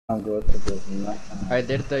Go to the I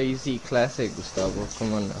did the easy classic, Gustavo.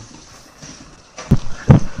 Come on now.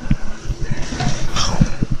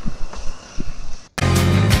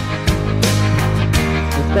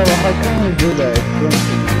 Gustavo, how can we do that? Explain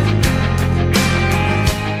to me.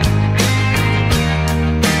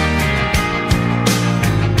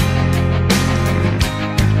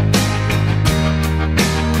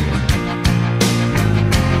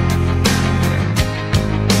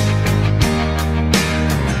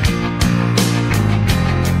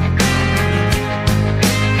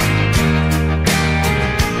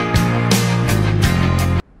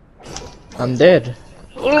 I'm dead.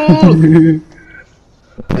 Okay.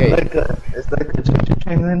 Okay. It's like a choo-choo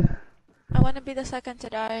train then. I want to be the second to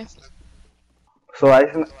die. So I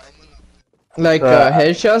can. Like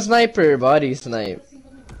headshot sniper, body snipe.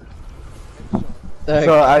 Okay.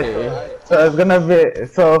 So it's gonna be.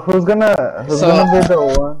 So who's gonna be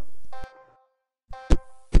the one?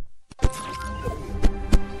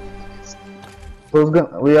 Who's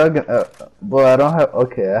gonna? We are gonna. Well, I don't have.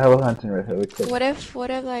 Okay, I have a hunting rifle. We could. What if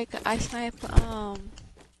like I snipe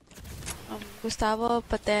Gustavo,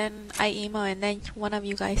 but then I emo and then one of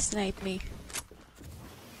you guys snipe me?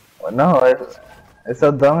 Well, no, it's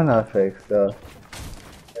a domino effect. So.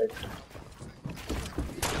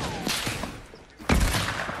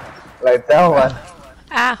 Like that one.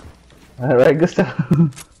 Ah. Right, Gustavo.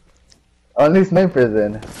 Only snipers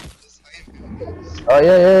then. Oh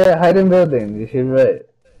yeah, hide in building. You should be right.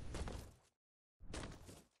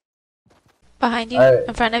 Behind you, Right.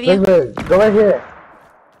 in front of you. Look, go right here.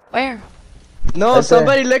 Where? No, Right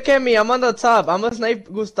somebody look at me. I'm on the top. I'm gonna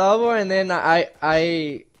snipe Gustavo, and then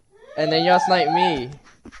and then y'all snipe me.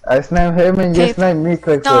 I snipe him and you Okay. snipe me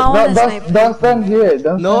quickly. No, I wanna snipe don't stand here.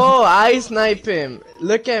 Don't No, I snipe him.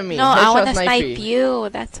 Look at me. No, I Headshot want to snipe me. you.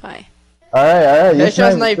 That's why. Alright. You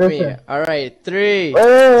Headshot snipe me. listen. Alright, 3, 2,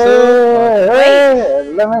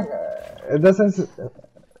 Wait. Let me. It doesn't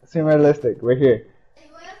seem realistic. We're here.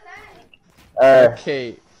 Alright.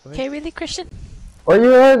 Okay. Okay, really, Christian? Where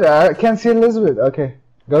you at? I can't see Elizabeth. Okay.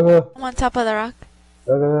 Go. I'm on top of the rock.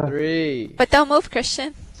 Go. 3, But don't move,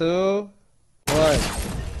 Christian. 2, 1.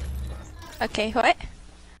 Okay, what?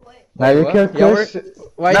 Now you What? kill Y'all Christian.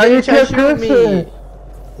 Why Now did you you try kill to shoot me? Christian.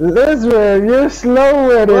 Elizabeth, you're slow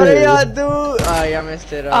with it. What do y'all do? Oh, y'all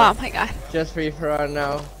messed it Oh up. my god. Just free for all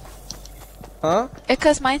now. Huh?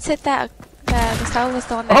 Because mine said that Gustavo was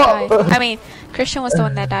the one that died. I mean, Christian was the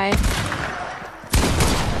one that died.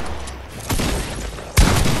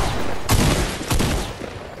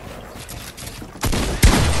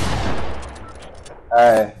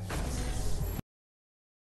 Alright.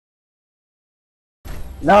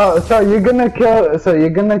 No, so you're gonna kill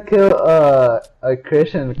a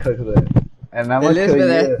Christian quickly. And I'm gonna kill you.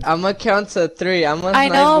 Elizabeth, I'm gonna count to 3. I'm gonna I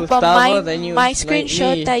snipe know, Gustavo, but then you my snipe screen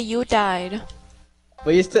showed me. that you died.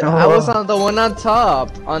 But you still, I was on the one on top,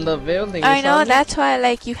 on the building. I You saw know, me? that's why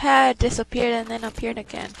like you had disappeared and then appeared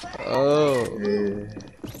again. Oh. Yeah.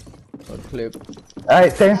 What clip?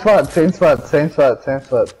 Alright, same spot.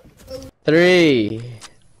 3,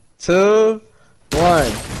 2,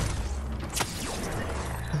 1.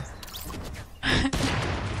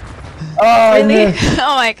 Oh, Really? yes.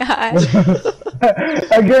 Oh my god.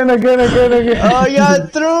 Again. Oh, you're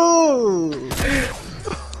through!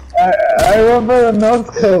 I went for the north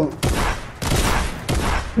scope.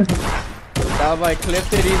 Stop, I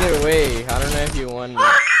clipped it either way. I don't know if you won.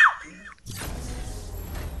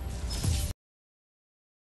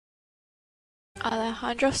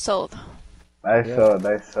 Alejandro sold. I saw.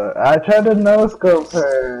 I tried to no scope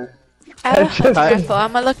her. I have a hunting I- rifle.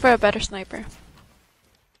 I'm gonna look for a better sniper.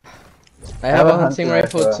 I have a hunting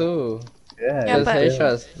rifle too. Yeah, Yeah, Just but-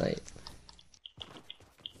 headshots, like.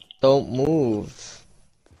 Don't move.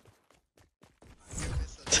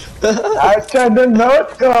 I tried to no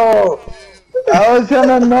scope. I was trying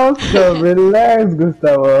to no scope. Relax,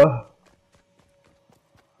 Gustavo.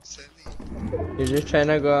 You're just trying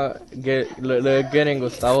to go out, look good in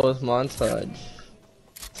Gustavo's montage.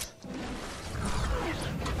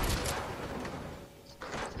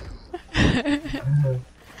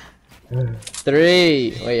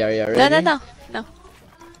 Three. Wait, are you ready? No.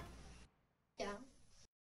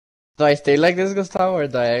 Do I stay like this, Gustavo, or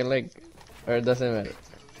do I act like, or it doesn't matter?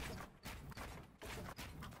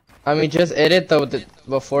 I mean, just edit though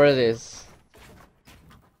before this.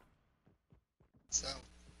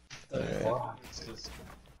 Alright.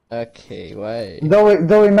 Okay, why?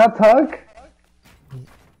 Do we not talk?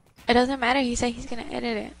 It doesn't matter. He said he's gonna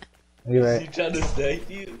edit it. You're right. He trying to snipe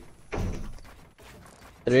you?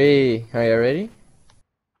 3. Are you ready?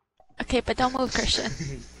 Okay, but don't move, Christian.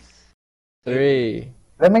 3,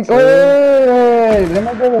 Let me go. Wait. Let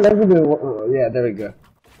me go. Let me go. Yeah, there we go.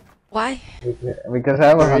 Why? Because I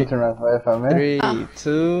have a hunting rifle, if I may. 3,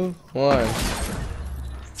 2, 1.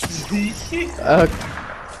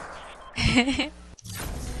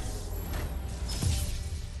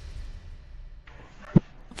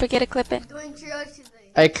 Forget to clip it.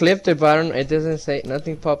 I clipped it, but it doesn't say,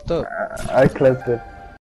 nothing popped up. I clipped it.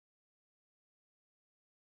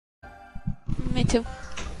 Me too.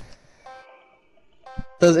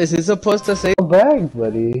 Is it supposed to say? Go back,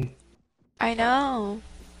 buddy. I know.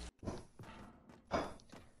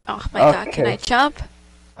 Oh my god, can I jump?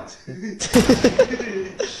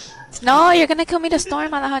 No, you're gonna kill me to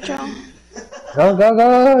storm, Alejandro. Go, go,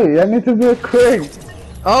 go. You need to be quick.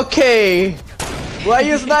 Okay. Why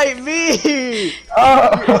you snipe me?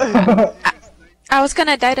 Oh. I was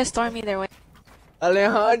gonna die to storm either way.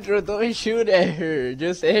 Alejandro, don't shoot at her.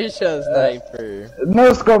 Just headshot sniper.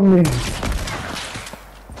 No scope me.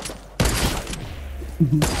 He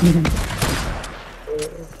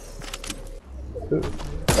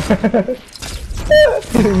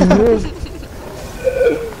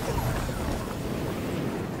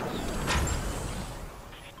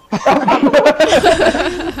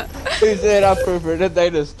said I prefer the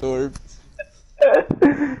dinosaur.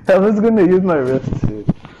 I was gonna use my wrist too.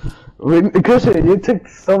 Cushion, you took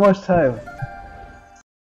so much time.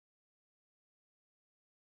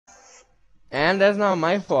 And that's not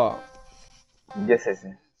my fault. Yes, yes,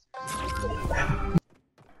 yes.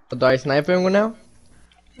 Do I snipe him now?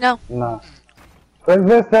 No. No. But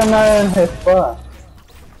this time not in his spot.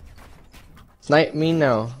 Snipe me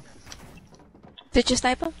now. Did you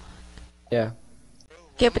snipe him? Yeah.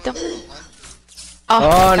 Give it to him. Oh,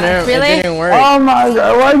 God, no, really? it didn't work. Oh my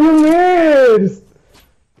god, why you miss?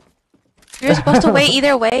 You're supposed to wait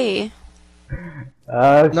either way.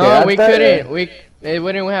 Okay, No, we couldn't. It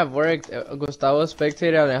wouldn't have worked. Gustavo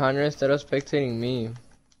spectated Alejandro instead of spectating me.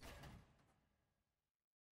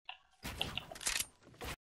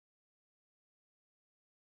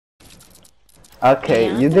 Okay,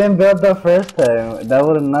 Yeah. you didn't build the first time. That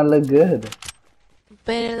would not look good.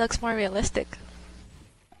 But it looks more realistic.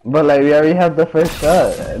 But like, we already have the first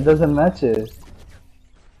shot. It doesn't match it.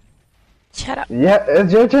 Shut up. Yeah,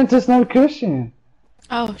 it's your turn to snipe Christian.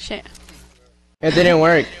 Oh shit. It didn't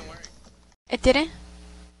work. It didn't?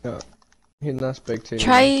 No, he's not spectating.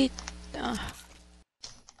 Try.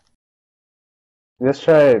 Just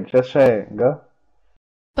try it. Just try it. Go.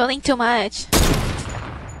 Building too much.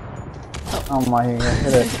 Oh my god,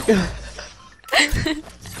 hit it.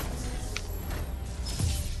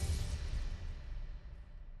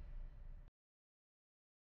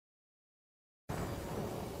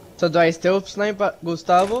 So do I still snipe at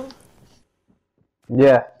Gustavo?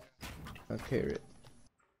 Yeah. Okay, right.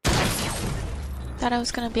 Thought I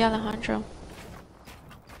was gonna be Alejandro.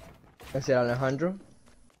 I said Alejandro.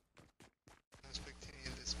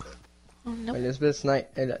 Oh no. Elizabeth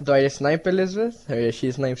snipe. Do I snipe Elizabeth? Or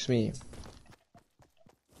she snipes me?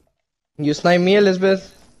 You snipe me,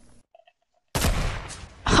 Elizabeth?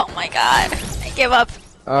 Oh my god. I give up.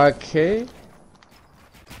 Okay.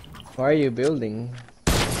 Why are you building?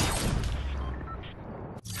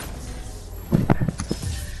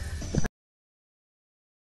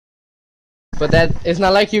 But that it's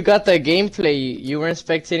not like you got the gameplay. You weren't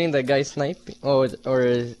spectating the guy sniping, or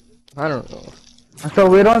I don't know. So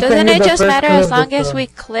we don't. Doesn't send you it the just first matter clip as long of as the- we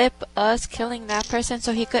clip us killing that person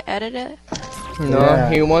so he could edit it? No, Yeah.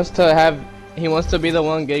 he wants to be the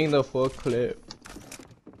one getting the full clip.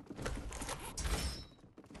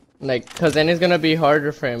 Like, cause then it's gonna be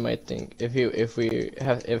harder for him, I think, if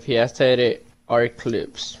he has to edit our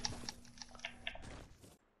clips.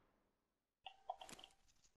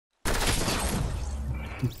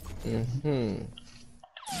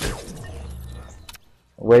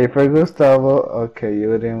 Wait for Gustavo. Okay,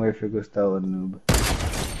 you didn't wait for Gustavo, noob.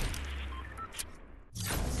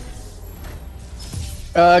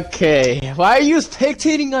 Okay, why are you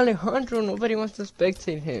spectating Alejandro? Nobody wants to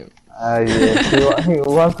spectate him. Yeah, he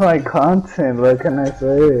wants my content. What can I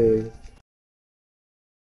say?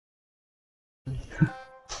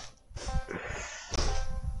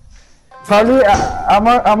 Probably, I'm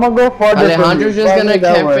gonna go for the. Alejandro's just gonna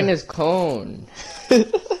camp in his cone.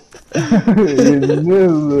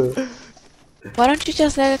 Why don't you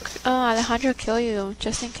just let Alejandro kill you,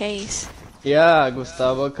 just in case? Yeah,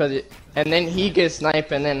 Gustavo, and then he gets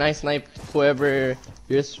sniped, and then I snipe whoever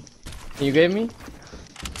you get me?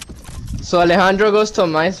 So Alejandro goes to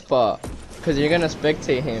my spot, cause you're gonna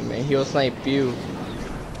spectate him, and he'll snipe you.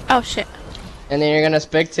 Oh shit. And then you're gonna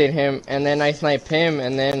spectate him, and then I snipe him,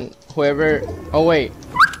 and then whoever, oh wait,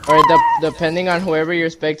 or depending on whoever you're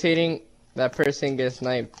spectating, that person gets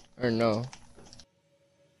sniped or no?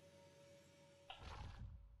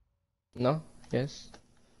 No? Yes?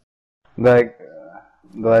 Like,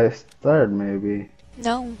 do I start maybe?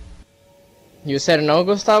 No. You said no,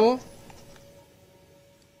 Gustavo?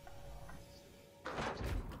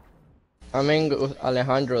 I mean,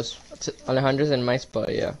 Alejandro's in my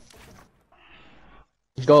spot, yeah.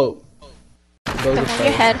 Go. Go, Don't move Gustavo.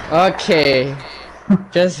 your head. Okay.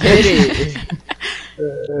 Just hit it.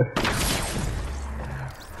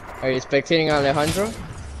 Are you spectating Alejandro?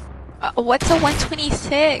 What's a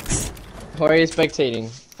 126? Who are you spectating?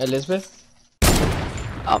 Elizabeth?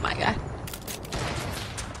 Oh my god.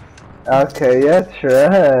 Okay, yeah,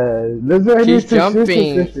 sure. Let's go ahead She's and shoot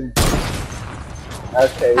jumping. position.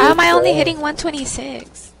 Okay. How am I yes, only sir. hitting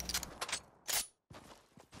 126?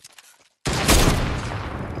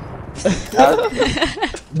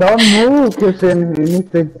 Don't move, Christian. You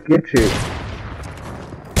need to get you.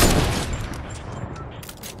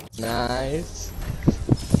 Nice.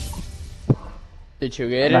 Did you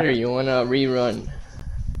get it or you wanna rerun?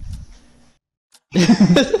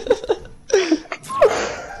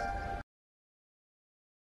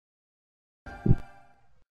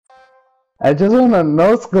 I just wanna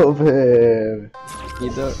no scope him. You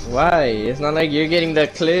don't. Why? It's not like you're getting the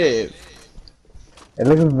clip. It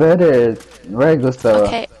looks better, right, Gustavo?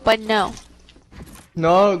 Okay, but no.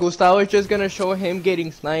 No, Gustavo is just gonna show him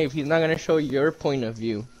getting sniped. He's not gonna show your point of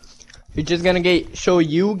view. He's just gonna show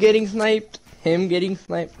you getting sniped, him getting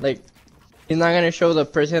sniped. Like, he's not gonna show the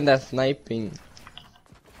person that's sniping.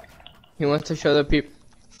 He wants to show the people.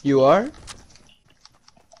 You are?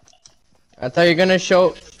 I thought you're gonna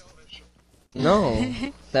show. No,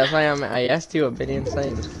 that's why I asked you a billion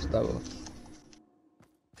times, Gustavo.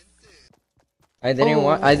 I didn't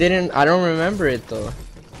want. I don't remember it though.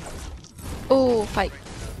 Ooh, fight.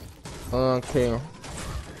 Okay.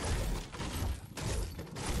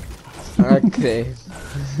 Okay.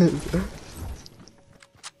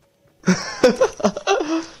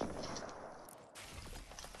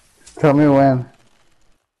 Tell me when.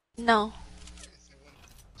 No.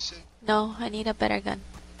 No, I need a better gun.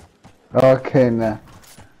 Okay, now.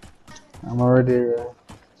 I'm already.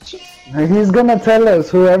 He's gonna tell us.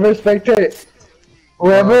 Whoever spectate.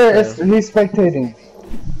 Whoever he's spectating.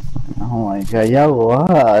 Oh my god, y'all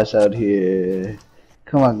wash out here.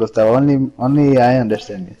 Come on, Gustavo. Only I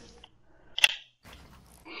understand you.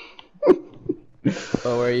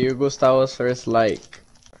 So were you Gustavo's first like?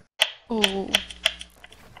 Ooh.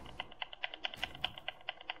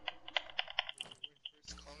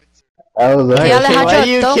 I was Okay, like, why do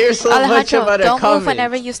you care so much Alejandro, about a don't move comment?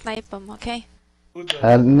 whenever you snipe them, okay?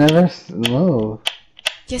 I never move.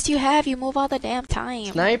 Yes, you have. You move all the damn time.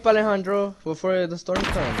 Snipe, Alejandro, before the storm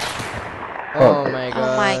comes. Oh my god.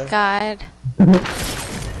 Oh my god.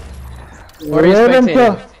 Who are you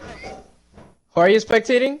spectating? Who are you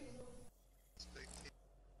spectating?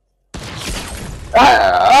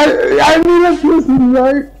 I need a person,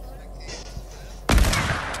 right?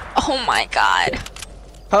 Oh my god.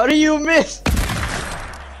 How do you miss?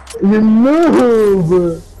 You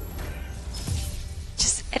move.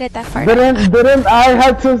 Just edit that part. Didn't I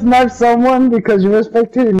have to snipe someone because you were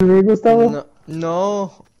spectating me, Gustavo?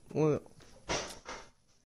 No. Whoever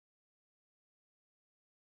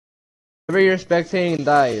you're spectating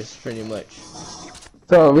dies, pretty much.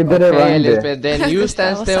 So we did it Okay, right Elizabeth, then you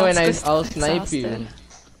stand Gustavo still and sounds I'll snipe you. exhausted.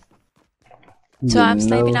 So I'm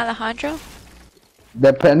sniping Alejandro?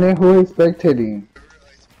 Depending who is spectating.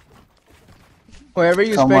 Whoever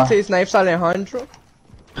you Come on. spectate snipes Alejandro?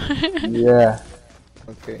 Yeah.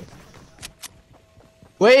 Okay.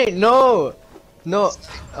 Wait, no! No.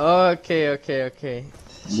 Okay.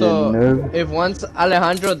 So, noob. if once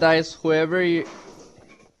Alejandro dies,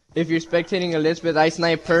 if you're spectating Elizabeth, I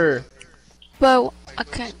snipe her. Well,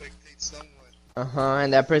 okay.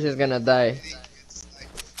 And that person's gonna die.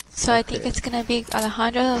 So I think it's gonna be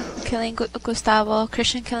Alejandro killing Gustavo,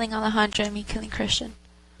 Christian killing Alejandro, and me killing Christian.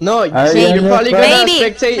 No, Are see, you you're probably gonna Maybe,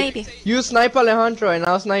 spectate. maybe. You snipe Alejandro and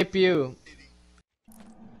I'll snipe you.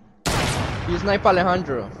 You snipe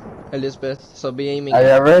Alejandro, Elizabeth, so be aiming. Are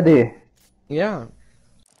you ready? Yeah.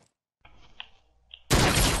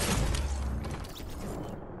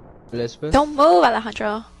 Elizabeth? Don't move,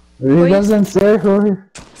 Alejandro. He doesn't say who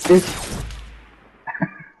is.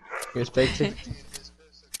 You're spectating.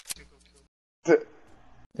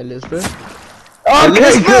 Elizabeth?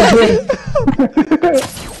 Okay, good.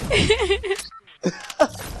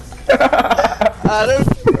 I don't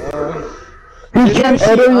know. He can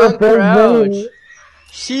edit your uncrouched. face.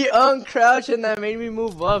 She uncrouched and that made me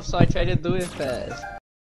move up, so I tried to do it fast.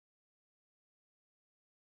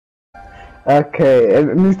 Okay,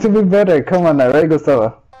 it needs to be better. Come on now, right,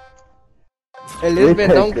 Gustavo?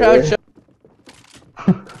 Elizabeth, don't crouch up.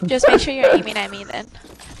 Just make sure you're aiming at me then.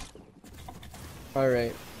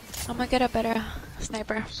 Alright. I'm gonna get a better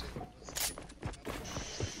sniper.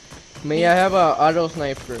 Me, I have a auto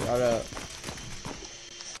sniper.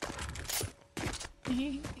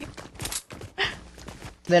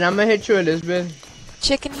 Then I'm gonna hit you, Elizabeth.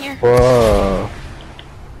 Chicken here. Whoa.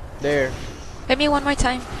 There. Hit me one more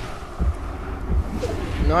time.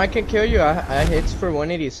 No, I can kill you. I hits for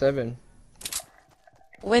 187.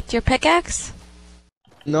 With your pickaxe?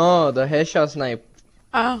 No, the headshot snipe.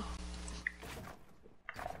 Oh.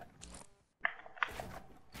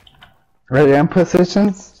 Ready in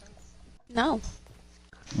positions? No.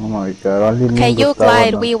 Oh my god, only me Okay, and you Gustavo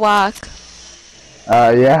glide, know. we walk.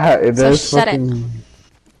 Yeah, it So is shut it. fucking...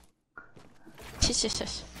 Shush, shush,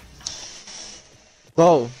 shush.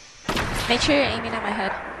 Go. Make sure you're aiming at my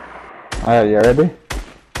head. Alright, you ready?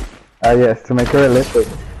 Yes, to make it realistic.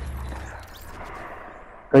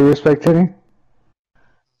 Are you spectating?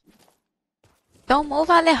 Don't move,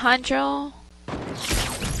 Alejandro.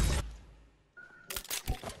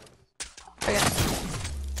 Okay.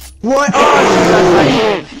 What?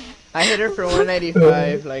 Oh, I hit her for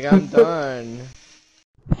 195. Like, I'm done.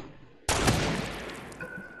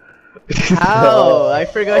 How? I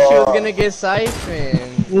forgot she was gonna get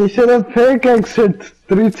siphoned. You should have pickaxed it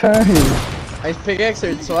 3 times. I pickaxed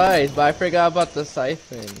her twice, but I forgot about the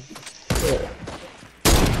siphon.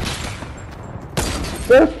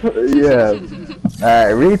 Yeah.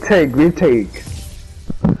 Alright, retake.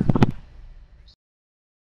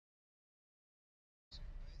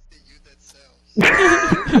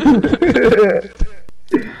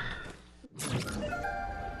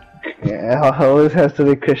 Yeah, it always has to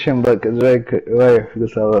be Christian book. It's very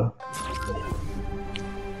Gustavo.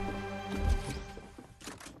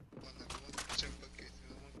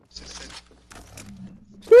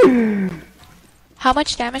 How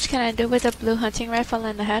much damage can I do with a blue hunting rifle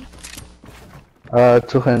in the head?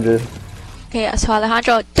 200. Okay, so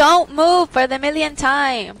Alejandro, don't move for the millionth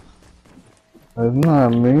time. That's not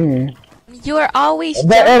me. You are always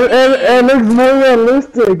But jumping. it looks more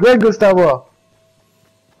realistic, right, Gustavo?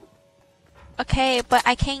 Okay, but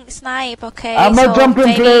I can't snipe, okay? I'm so a jump in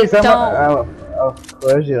maybe place. don't. Of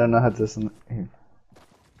course you don't know how to snipe.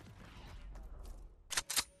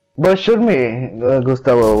 But shoot me,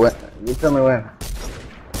 Gustavo. When, you tell me when.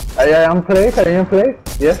 Are you in place? Are you in place?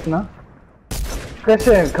 Yes, no?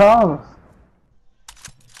 Christian, come.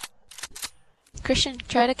 Christian,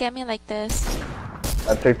 try to get me like this.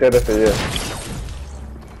 I'll take that as a yes.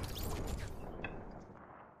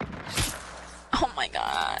 Oh my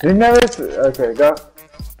god. You never. Okay, go.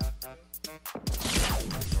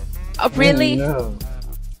 Oh, really? No.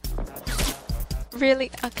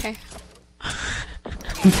 Really? Okay.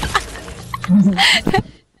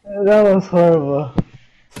 That was horrible.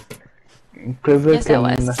 Yes, that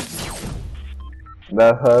was.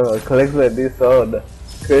 That's horrible. Click like this sold.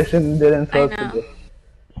 Christian didn't I sell know. today.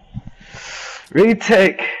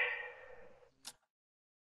 Retake.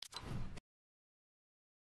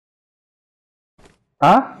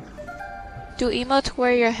 Huh? Do emote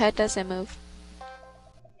where your head doesn't move.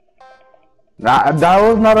 Nah, that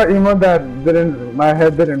was not an emote that didn't. My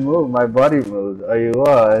head didn't move. My body moved. Are you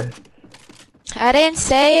what? I didn't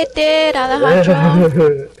say it did,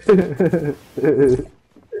 Alejandro.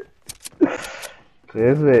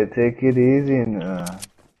 Please, take it easy now.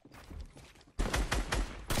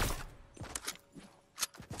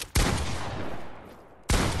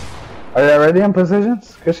 Are you ready in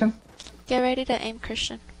positions, Christian? Get ready to aim,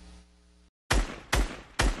 Christian.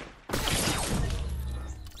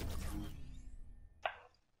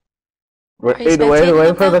 Wait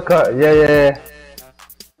spectating for now? the car. Yeah.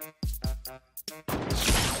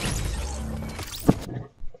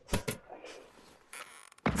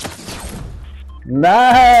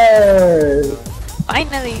 Nice!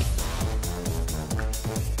 Finally!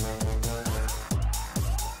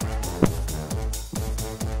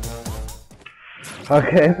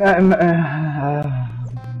 Okay,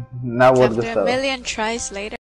 now what After a million tries later.